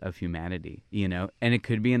potatoes of humanity, you know? And it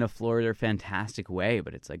could be in a florid or fantastic way,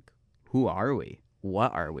 but it's like, who are we?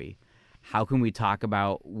 What are we? How can we talk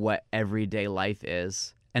about what everyday life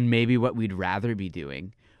is and maybe what we'd rather be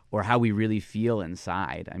doing or how we really feel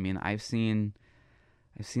inside? I mean, I've seen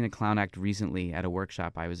a clown act recently at a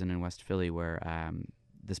workshop I was in West Philly where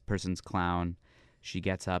this person's clown, she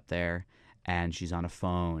gets up there and she's on a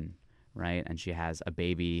phone, right? And she has a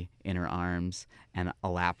baby in her arms and a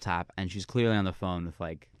laptop, and she's clearly on the phone with,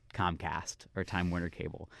 like, Comcast or Time Warner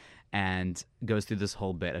Cable, and goes through this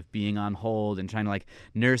whole bit of being on hold and trying to, like,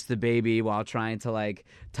 nurse the baby while trying to, like,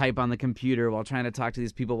 type on the computer, while trying to talk to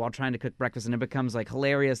these people, while trying to cook breakfast. And it becomes, like,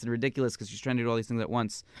 hilarious and ridiculous because she's trying to do all these things at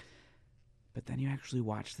once. But then you actually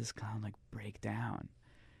watch this clown, like, break down.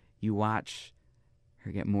 You watch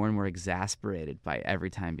her get more and more exasperated by every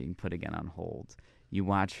time being put again on hold. You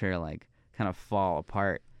watch her, like, kind of fall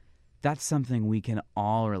apart. That's something we can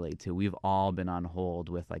all relate to. We've all been on hold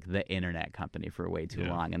with, like, the internet company for way too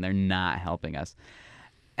long, and they're not helping us.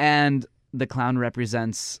 And the clown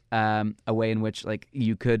represents a way in which, like,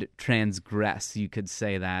 you could transgress. You could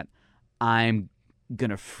say that I'm going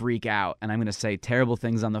to freak out, and I'm going to say terrible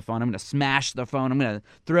things on the phone. I'm going to smash the phone. I'm going to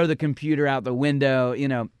throw the computer out the window. You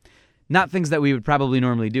know, not things that we would probably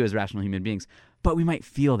normally do as rational human beings, but we might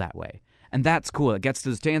feel that way. And that's cool. It gets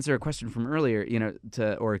to answer a question from earlier, you know,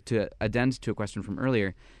 to addend to a question from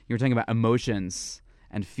earlier. You were talking about emotions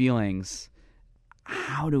and feelings.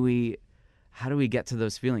 How do we get to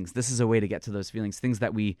those feelings? This is a way to get to those feelings. Things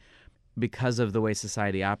that we, because of the way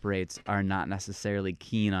society operates, are not necessarily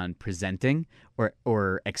keen on presenting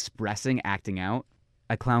or expressing, acting out.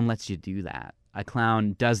 A clown lets you do that. a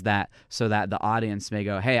clown does that so that the audience may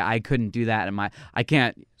go, hey, I couldn't do that, and I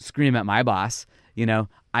can't scream at my boss.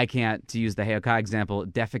 I can't, to use the Heyoka example,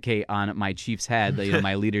 defecate on my chief's head,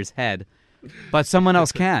 my leader's head, but someone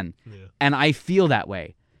else can. Yeah. And I feel that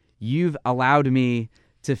way. You've allowed me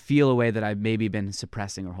to feel a way that I've maybe been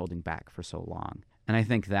suppressing or holding back for so long. And I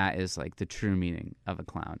think that is like the true meaning of a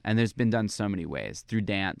clown. And there's been done so many ways, through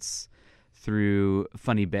dance, through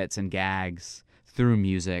funny bits and gags, through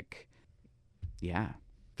music. Yeah.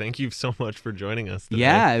 Thank you so much for joining us today.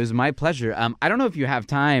 Yeah, it was my pleasure. I don't know if you have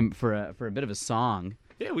time for a bit of a song.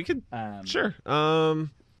 Yeah, we could. Sure.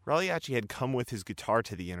 Ragliacci had come with his guitar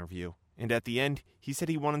to the interview, and at the end, he said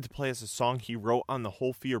he wanted to play us a song he wrote on the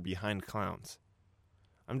whole fear behind clowns.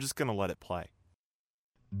 I'm just going to let it play.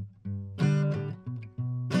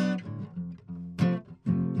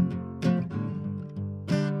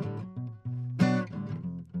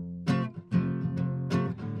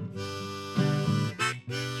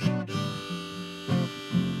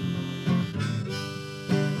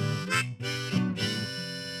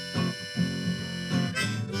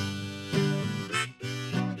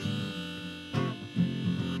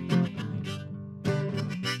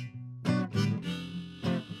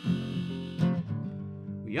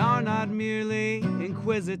 We are not merely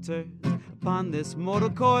inquisitors upon this mortal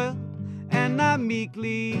coil, and not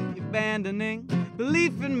meekly abandoning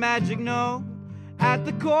belief in magic, no. At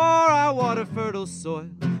the core, our water fertile soil,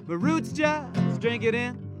 but roots just drink it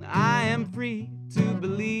in. I am free to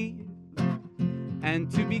believe and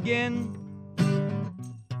to begin.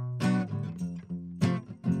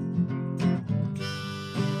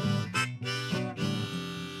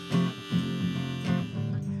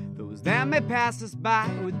 That may pass us by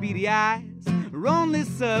with beady eyes, or only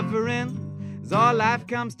suffering, as all life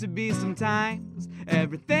comes to be sometimes.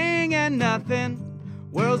 Everything and nothing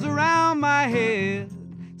whirls around my head,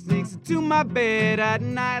 sneaks into my bed at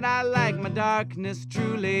night. I like my darkness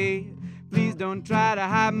truly. Please don't try to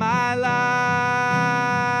hide my light.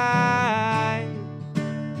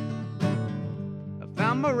 I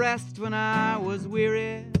found my rest when I was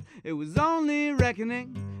weary. It was only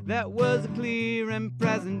reckoning that was a clear and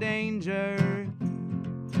present danger.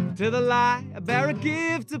 To the lie, I bear a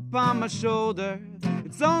gift upon my shoulder.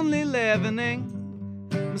 It's only leavening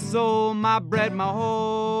my soul, my bread, my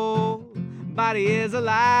whole body is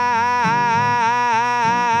alive.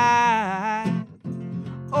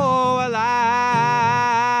 Oh, alive.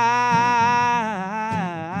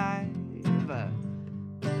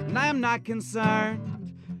 And I am not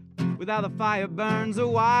concerned with how the fire burns or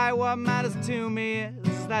why. What matters to me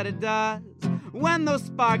is that it does. When those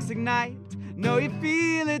sparks ignite, know you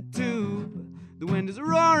feel it too. The wind is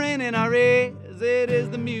roaring in our ears. It is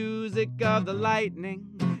the music of the lightning,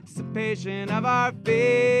 dissipation of our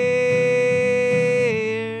fear.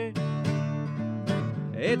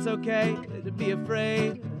 It's okay to be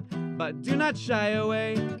afraid, but do not shy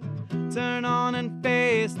away. Turn on and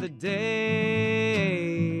face the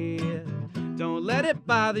day. Don't let it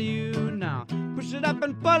bother you now. Push it up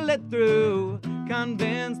and pull it through.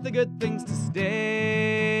 Convince the good things to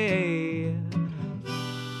stay.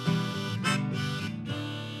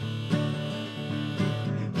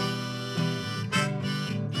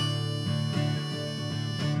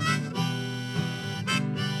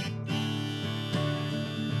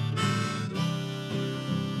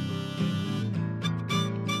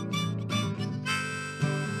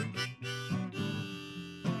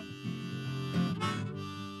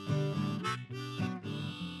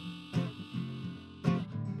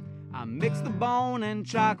 I mix the bone and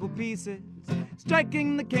charcoal pieces,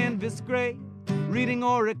 striking the canvas gray, reading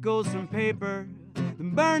oracles from paper,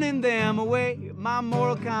 then burning them away. My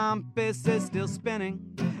moral compass is still spinning.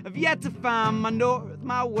 I've yet to find my north.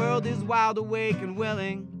 My world is wide awake and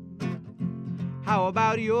willing. How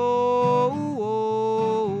about yours?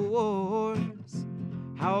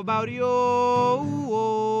 How about yours?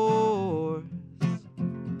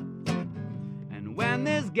 And when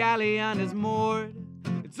this galleon is moored,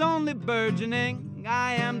 it's only burgeoning.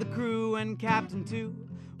 I am the crew and captain too.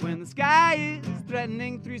 When the sky is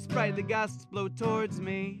threatening, 3 sprightly gusts blow towards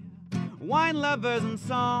me. Wine lovers and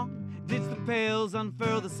song, ditch the pails,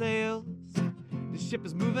 unfurl the sails. The ship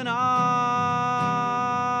is moving on.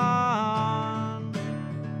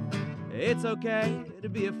 It's okay to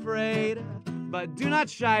be afraid, but do not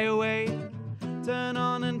shy away. Turn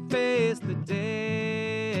on and face the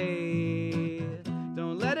day.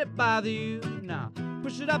 Don't let it bother you now.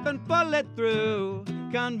 Push it up and pull it through.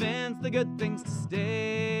 Convince the good things to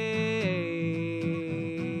stay.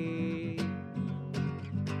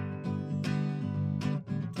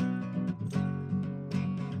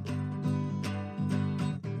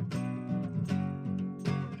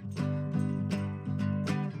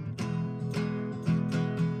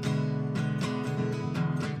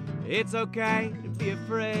 It's okay to be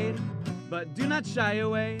afraid, but do not shy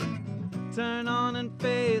away. Turn on and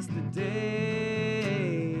face the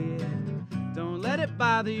day. Don't let it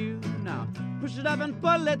bother you. Now push it up and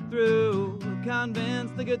pull it through.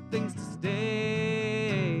 Convince the good things to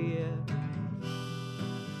stay.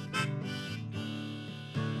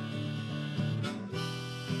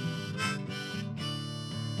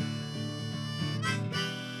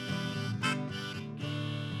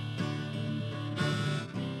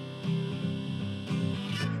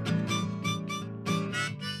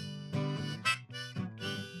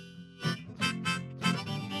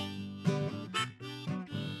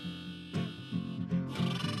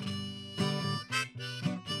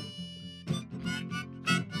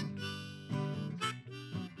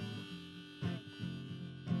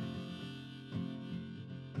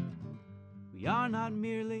 We are not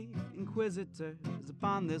merely inquisitors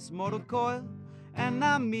upon this mortal coil, and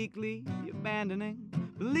not meekly abandoning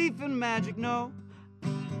belief in magic, no.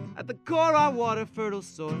 At the core our water fertile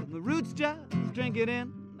soil, the roots just drink it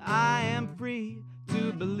in. I am free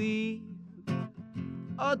to believe,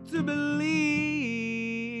 oh, to believe,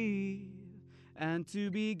 and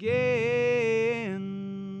to begin.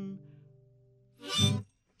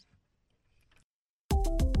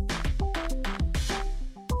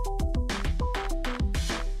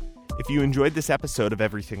 If you enjoyed this episode of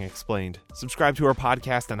Everything Explained, subscribe to our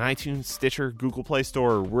podcast on iTunes, Stitcher, Google Play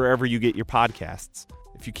Store, or wherever you get your podcasts.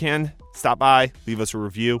 If you can, stop by, leave us a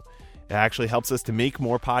review. It actually helps us to make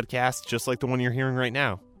more podcasts just like the one you're hearing right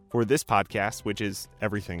now. For this podcast, which is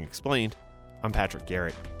Everything Explained, I'm Patrick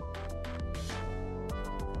Garrett.